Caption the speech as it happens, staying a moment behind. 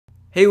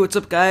Hey, what's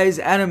up guys?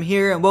 Adam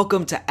here and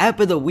welcome to App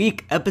of the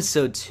Week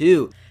episode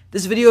 2.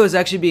 This video is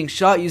actually being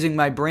shot using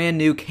my brand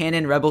new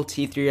Canon Rebel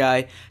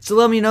T3i, so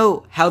let me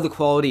know how the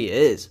quality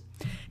is.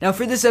 Now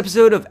for this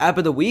episode of App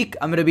of the Week,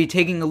 I'm going to be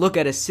taking a look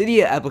at a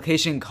Cydia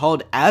application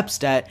called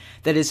AppStat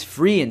that is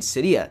free in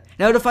Cydia.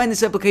 Now to find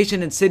this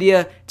application in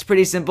Cydia, it's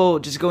pretty simple.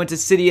 Just go into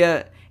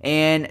Cydia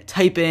and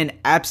type in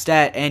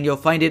AppStat and you'll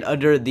find it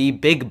under the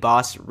Big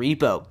Boss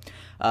repo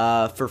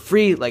for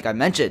free, like I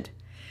mentioned.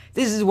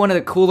 This is one of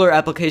the cooler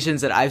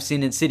applications that I've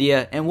seen in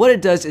Cydia, and what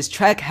it does is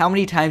track how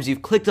many times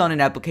you've clicked on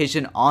an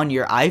application on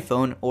your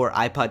iPhone or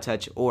iPod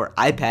Touch or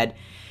iPad,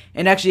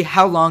 and actually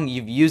how long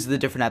you've used the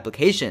different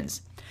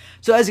applications.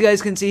 So as you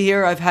guys can see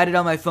here, I've had it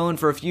on my phone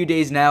for a few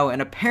days now,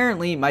 and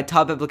apparently my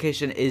top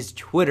application is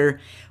Twitter,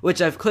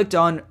 which I've clicked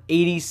on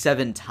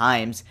 87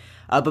 times.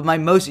 But my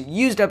most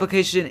used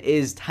application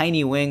is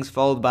Tiny Wings,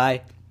 followed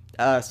by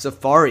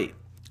Safari.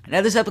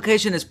 Now this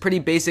application is pretty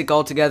basic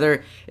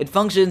altogether. It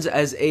functions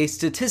as a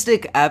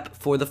statistic app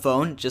for the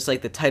phone, just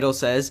like the title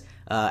says,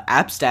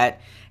 AppStat.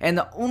 And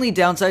the only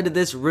downside to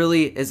this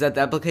really is that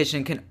the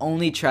application can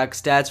only track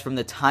stats from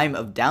the time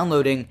of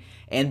downloading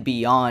and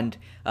beyond,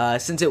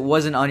 since it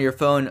wasn't on your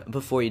phone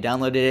before you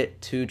downloaded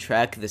it to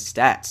track the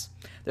stats.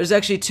 There's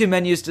actually two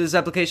menus to this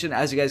application,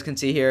 as you guys can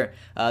see here.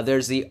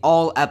 There's the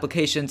All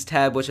Applications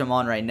tab, which I'm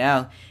on right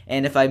now,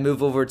 and if I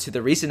move over to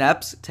the Recent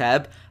Apps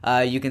tab,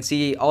 you can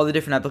see all the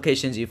different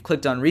applications you've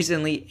clicked on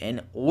recently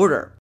in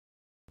order.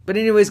 But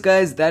anyways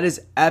guys, that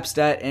is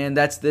AppStat, and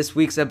that's this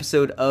week's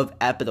episode of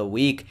App of the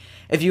Week.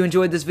 If you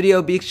enjoyed this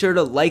video, be sure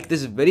to like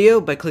this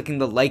video by clicking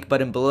the like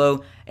button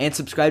below, and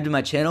subscribe to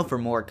my channel for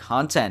more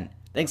content.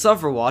 Thanks all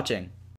for watching.